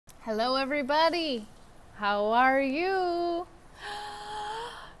Hello everybody, how are you?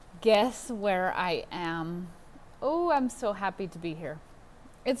 Guess where I am? Oh, I'm so happy to be here.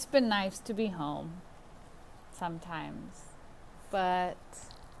 It's been nice to be home sometimes, but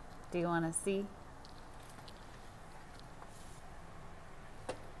do you want to see?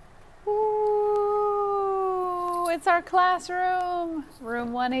 Ooh, it's our classroom,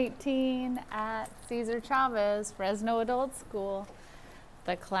 room 118 at Cesar Chavez, Fresno Adult School.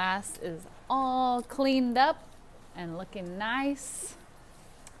 The class is all cleaned up and looking nice.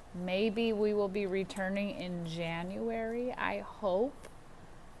 Maybe we will be returning in January, I hope.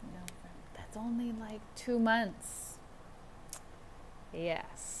 No, that's only like 2 months.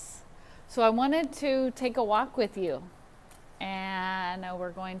 Yes. So I wanted to take a walk with you, and we're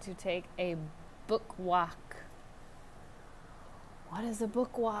going to take a book walk. What is a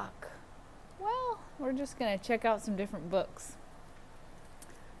book walk? Well, we're just going to check out some different books.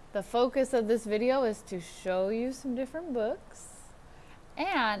 The focus of this video is to show you some different books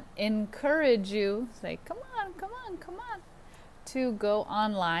and encourage you, say, come on, come on, come on, to go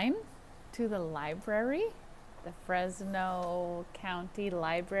online to the library, the Fresno County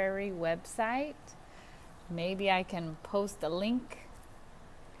Library website. Maybe I can post a link,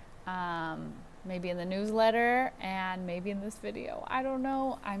 maybe in the newsletter and maybe in this video. I don't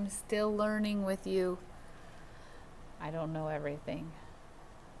know. I'm still learning with you. I don't know everything.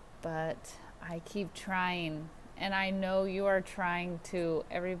 But I keep trying, and I know you are trying too.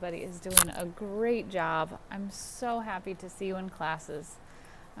 Everybody is doing a great job. I'm so happy to see you in classes.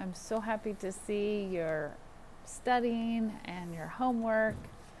 I'm so happy to see your studying and your homework,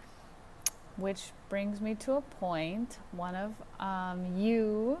 which brings me to a point. One of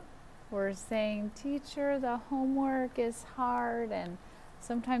you were saying, teacher, the homework is hard and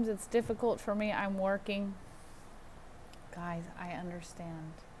sometimes it's difficult for me. I'm working. Guys, I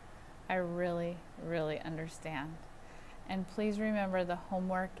understand. I really, really understand. And please remember, the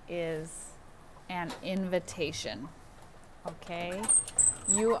homework is an invitation, okay?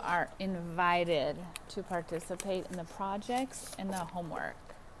 You are invited to participate in the projects and the homework,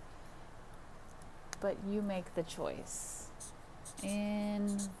 but you make the choice.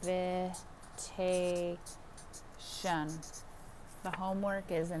 Invitation. The homework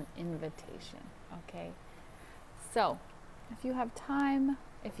is an invitation, okay? So, if you have time,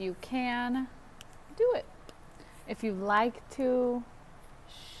 if you can, do it. If you like to,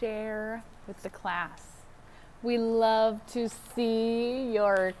 share with the class. We love to see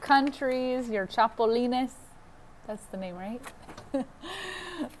your countries, your chapolines. That's the name, right?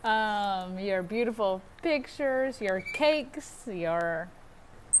 Your beautiful pictures, your cakes, your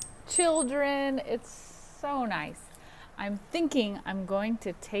children. It's so nice. I'm thinking I'm going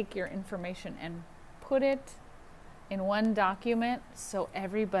to take your information and put it in one document so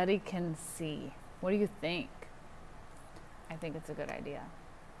everybody can see. What do you think? I think it's a good idea,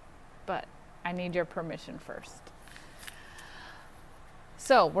 but I need your permission first.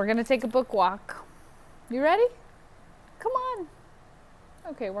 So we're gonna take a book walk. You ready? Come on.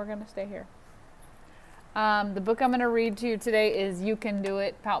 Okay, we're gonna stay here. The book I'm gonna read to you today is You Can Do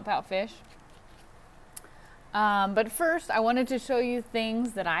It, Pout-Pout Fish. But first, I wanted to show you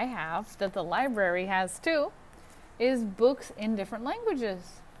things that I have, that the library has too, is books in different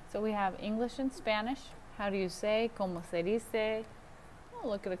languages. So we have English and Spanish. How do you say? Como se dice? Oh,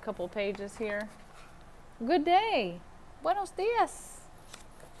 look at a couple pages here. Good day. Buenos dias.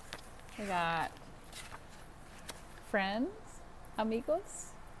 We got friends,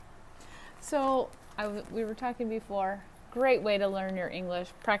 amigos. So we were talking before, great way to learn your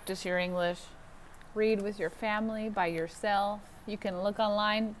English, practice your English, read with your family, by yourself. You can look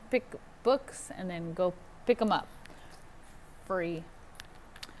online, pick books, and then go pick them up. Free.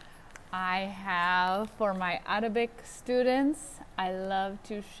 I have, for my Arabic students, I love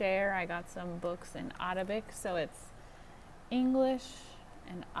to share. I got some books in Arabic, so it's English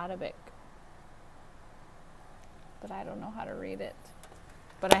and Arabic. But I don't know how to read it.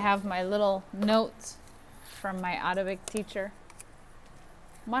 But I have my little notes from my Arabic teacher.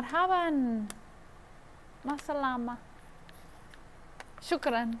 Marhaban. Masalama.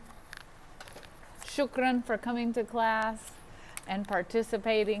 Shukran. Shukran for coming to class and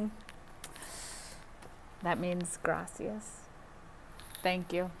participating. That means gracias.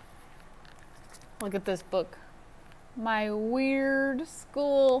 Thank you. Look at this book. My weird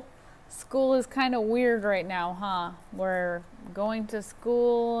school. School is kind of weird right now, huh? We're going to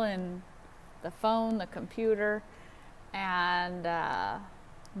school and the phone, the computer, and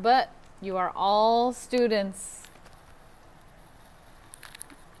but you are all students.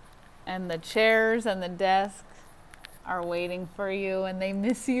 And the chairs and the desks are waiting for you and they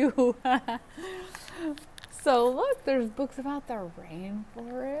miss you. So look, there's books about the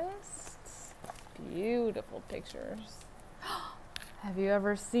rainforests. Beautiful pictures. Have you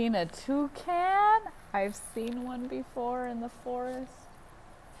ever seen a toucan? I've seen one before in the forest.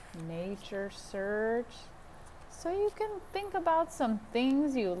 Nature search. So you can think about some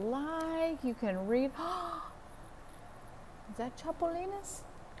things you like. You can read. Is that chapulines?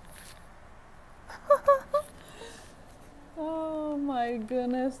 Oh my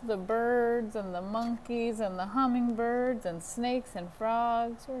goodness, the birds and the monkeys and the hummingbirds and snakes and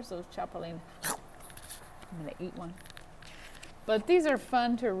frogs. Where's those chapulines? I'm gonna eat one. But these are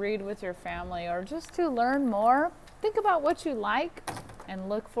fun to read with your family or just to learn more. Think about what you like and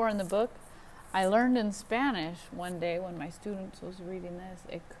look for in the book. I learned in Spanish one day when my students was reading this.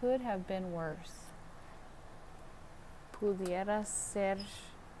 It could have been worse. Pudiera ser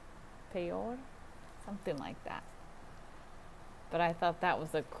peor, something like that. But I thought that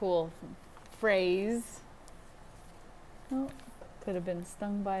was a cool phrase. Oh, could have been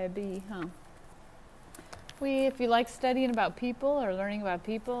stung by a bee, huh? If you like studying about people or learning about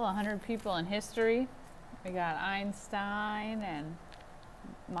people, 100 people in history. We got Einstein and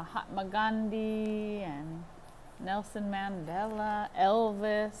Mahatma Gandhi and Nelson Mandela,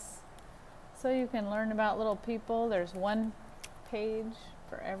 Elvis. So you can learn about little people. There's one page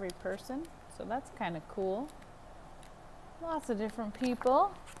for every person. So that's kind of cool. Lots of different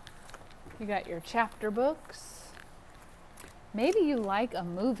people. You got your chapter books. Maybe you like a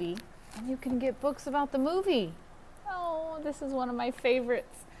movie and you can get books about the movie. Oh, this is one of my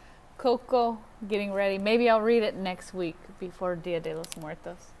favorites. Coco, getting ready. Maybe I'll read it next week before Dia de los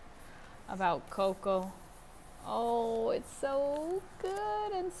Muertos. About Coco. Oh, it's so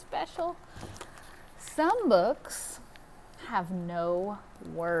good and special. Some books have no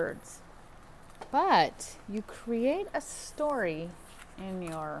words, but you create a story in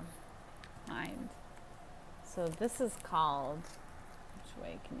your mind. So this is called, which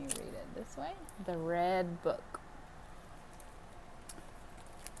way can you read it? This way? The Red Book.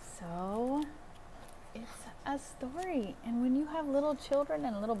 So it's a story. And when you have little children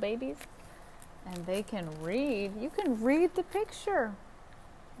and little babies and they can read, you can read the picture.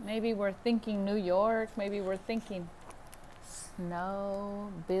 Maybe we're thinking New York, maybe we're thinking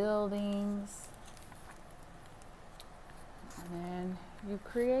snow, buildings. And then you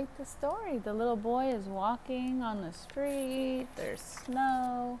create the story. The little boy is walking on the street, there's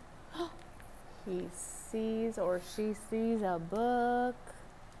snow. He sees or she sees a book.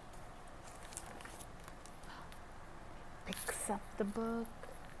 Picks up the book.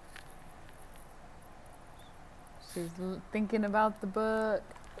 She's thinking about the book.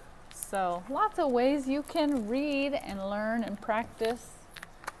 So lots of ways you can read and learn and practice.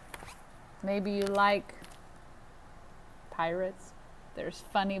 Maybe you like pirates. There's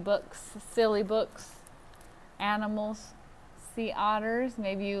funny books, silly books, animals, sea otters.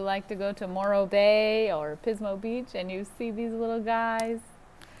 Maybe you like to go to Morro Bay or Pismo Beach and you see these little guys.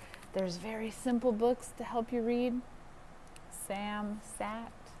 There's very simple books to help you read. Sam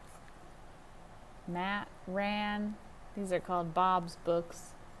sat. Matt ran. These are called Bob's books.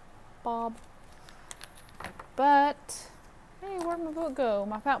 Bob. But, hey, where'd my book go?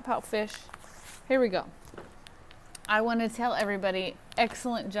 My Pout-Pout fish. Here we go. I want to tell everybody,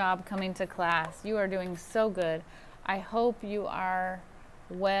 excellent job coming to class. You are doing so good. I hope you are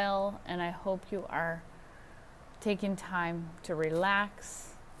well, and I hope you are taking time to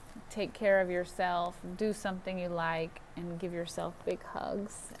relax, take care of yourself, do something you like, and give yourself big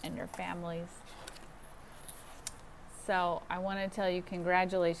hugs and your families. So I want to tell you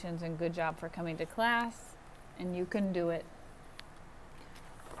congratulations and good job for coming to class, and you can do it.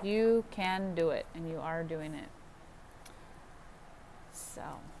 You can do it, and you are doing it. So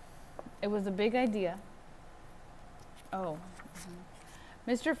it was a big idea. Oh,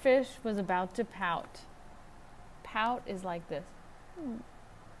 Mr. Fish was about to pout. Pout is like this.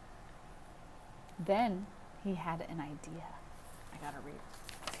 Then he had an idea. I gotta read.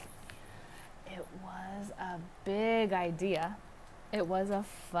 It was a big idea. It was a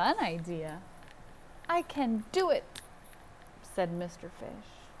fun idea. I can do it, said Mr.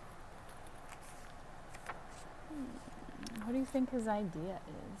 Fish. What do you think his idea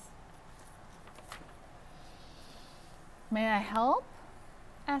is? May I help?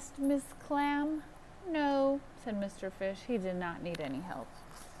 Asked Miss Clam. No, said Mr. Fish. He did not need any help.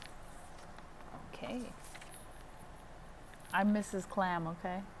 Okay. I'm Mrs. Clam,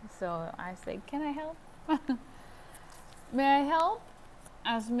 okay? So I say, can I help? May I help?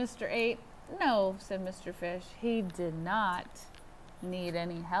 Asked Mr. 8. No, said Mr. Fish. He did not need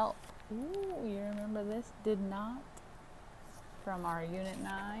any help. Ooh, you remember this? Did not. from our Unit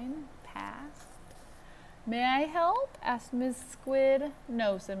 9 past. May I help? Asked Miss Squid.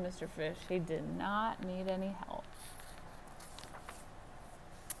 No, said Mr. Fish. He did not need any help.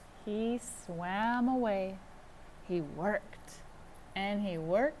 He swam away. He worked, and he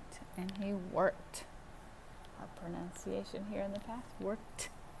worked, and he worked. Our pronunciation here in the past, worked.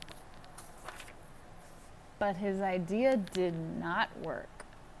 But his idea did not work.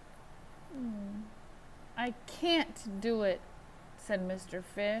 I can't do it, said Mr.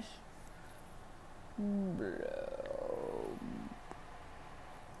 Fish.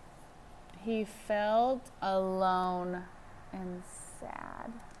 He felt alone and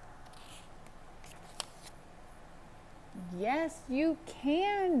sad. Yes, you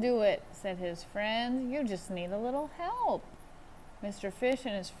can do it, said his friends. You just need a little help. Mr. Fish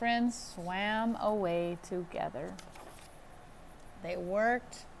and his friends swam away together. They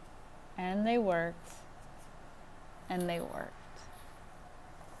worked, and they worked, and they worked.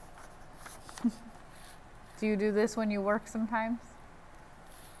 Do you do this when you work sometimes?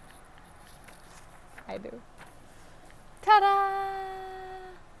 I do. Ta-da!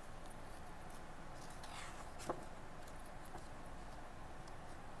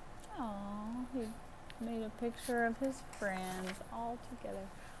 Oh, he made a picture of his friends all together.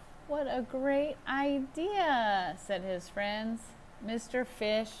 What a great idea, said his friends. Mr.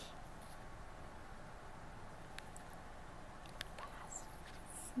 Fish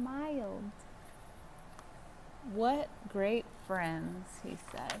smiled. What great friends, he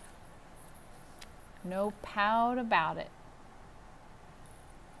said. No pout about it.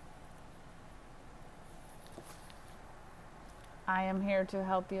 I am here to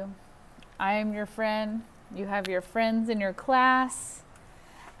help you. I am your friend. You have your friends in your class.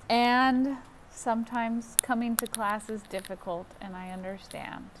 And sometimes coming to class is difficult, and I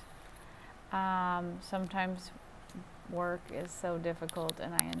understand. Sometimes work is so difficult,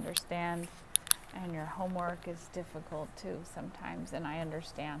 and I understand. And your homework is difficult too sometimes, and I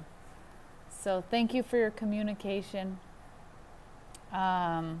understand. So thank you for your communication.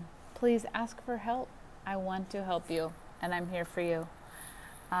 Please ask for help. I want to help you, and I'm here for you.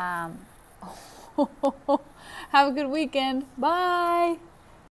 Have a good weekend. Bye.